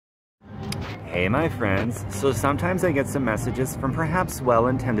Hey my friends, so sometimes I get some messages from perhaps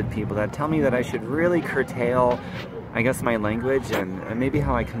well-intended people that tell me that I should really curtail, I guess, my language and maybe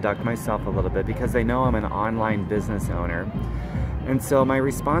how I conduct myself a little bit because they know I'm an online business owner. And so my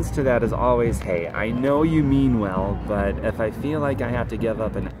response to that is always, hey, I know you mean well, but if I feel like I have to give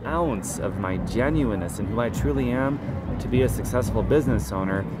up an ounce of my genuineness and who I truly am to be a successful business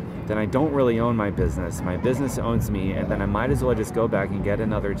owner, then I don't really own my business. My business owns me, and then I might as well just go back and get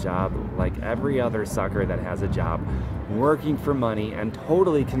another job like every other sucker that has a job, working for money and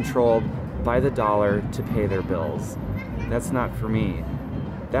totally controlled by the dollar to pay their bills. That's not for me.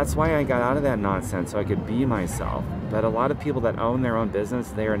 That's why I got out of that nonsense, so I could be myself. But a lot of people that own their own business,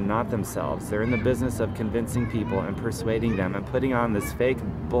 they are not themselves. They're in the business of convincing people and persuading them and putting on this fake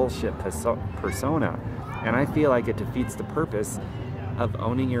bullshit persona. And I feel like it defeats the purpose of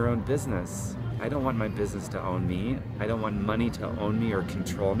owning your own business. I don't want my business to own me. I don't want money to own me or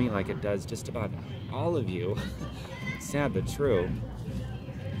control me like it does just about all of you. Sad but true.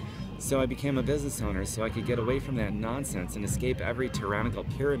 So I became a business owner so I could get away from that nonsense and escape every tyrannical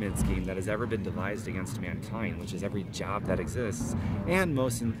pyramid scheme that has ever been devised against mankind, which is every job that exists, and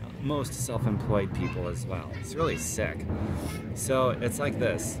most self-employed people as well. It's really sick. So it's like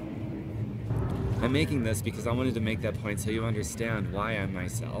this. I'm making this because I wanted to make that point so you understand why I'm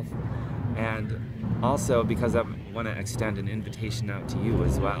myself, and also because I want to extend an invitation out to you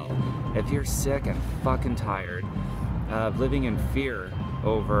as well. If you're sick and fucking tired of living in fear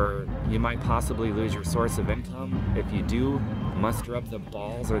over you might possibly lose your source of income, if you do, muster up the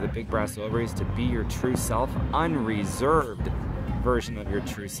balls or the big brass ovaries to be your true self, unreserved version of your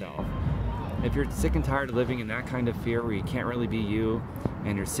true self. If you're sick and tired of living in that kind of fear where you can't really be you,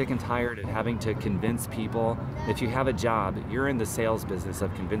 and you're sick and tired of having to convince people, if you have a job, you're in the sales business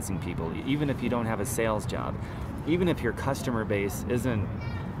of convincing people, even if you don't have a sales job. Even if your customer base isn't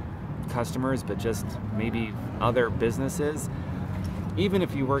customers, but just maybe other businesses, even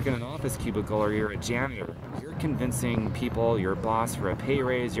if you work in an office cubicle or you're a janitor, you're convincing people, your boss for a pay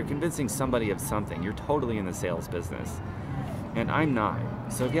raise, you're convincing somebody of something. You're totally in the sales business. And I'm not.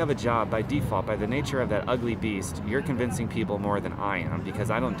 So if you have a job, by default, by the nature of that ugly beast, you're convincing people more than I am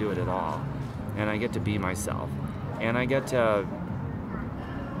because I don't do it at all. And I get to be myself. And I get to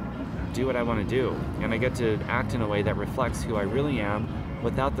do what I want to do. And I get to act in a way that reflects who I really am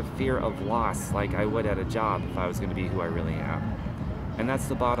without the fear of loss like I would at a job if I was going to be who I really am. And that's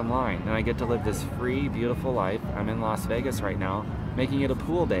the bottom line. And I get to live this free, beautiful life. I'm in Las Vegas right now, making it a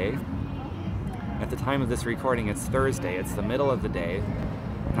pool day. At the time of this recording, it's Thursday. It's the middle of the day.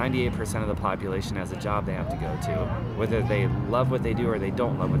 98% of the population has a job they have to go to. Whether they love what they do or they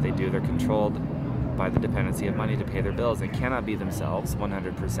don't love what they do, they're controlled by the dependency of money to pay their bills and cannot be themselves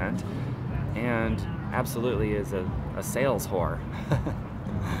 100%. And absolutely is a sales whore.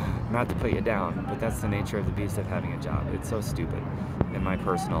 Not to put you down, but that's the nature of the beast of having a job. It's so stupid, in my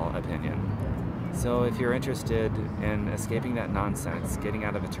personal opinion. So if you're interested in escaping that nonsense, getting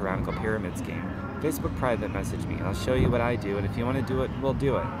out of a tyrannical pyramid scheme, Facebook private message me. I'll show you what I do, and if you want to do it, we'll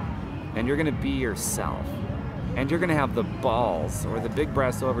do it. And you're going to be yourself. And you're going to have the balls, or the big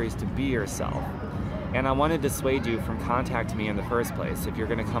brass ovaries, to be yourself. And I want to dissuade you from contacting me in the first place if you're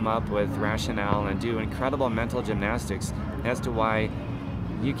going to come up with rationale and do incredible mental gymnastics as to why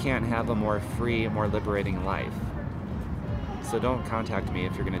you can't have a more free, more liberating life. So don't contact me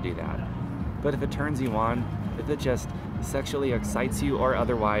if you're going to do that. But if it turns you on, if it just sexually excites you or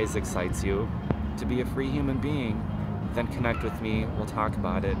otherwise excites you to be a free human being, then connect with me, we'll talk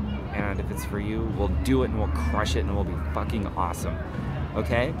about it, and if it's for you, we'll do it and we'll crush it and we'll be fucking awesome.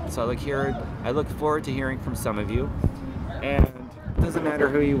 Okay? So I look forward to hearing from some of you, and it doesn't matter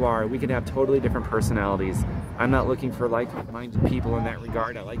who you are, we can have totally different personalities. I'm not looking for like-minded people in that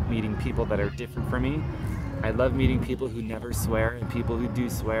regard. I like meeting people that are different from me. I love meeting people who never swear and people who do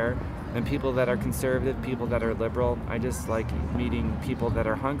swear, and people that are conservative, people that are liberal. I just like meeting people that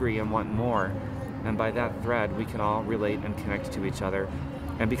are hungry and want more. And by that thread, we can all relate and connect to each other.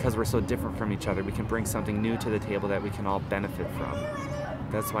 And because we're so different from each other, we can bring something new to the table that we can all benefit from.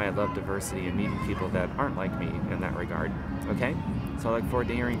 That's why I love diversity and meeting people that aren't like me in that regard. Okay? So I look forward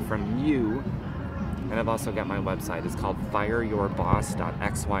to hearing from you. And I've also got my website. It's called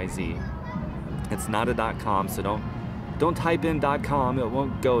fireyourboss.xyz. It's not a .com, so don't type in .com, it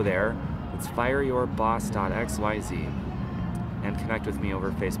won't go there. It's fireyourboss.xyz. And connect with me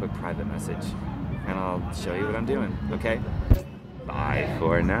over Facebook private message. And I'll show you what I'm doing, okay? Bye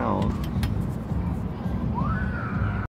for now.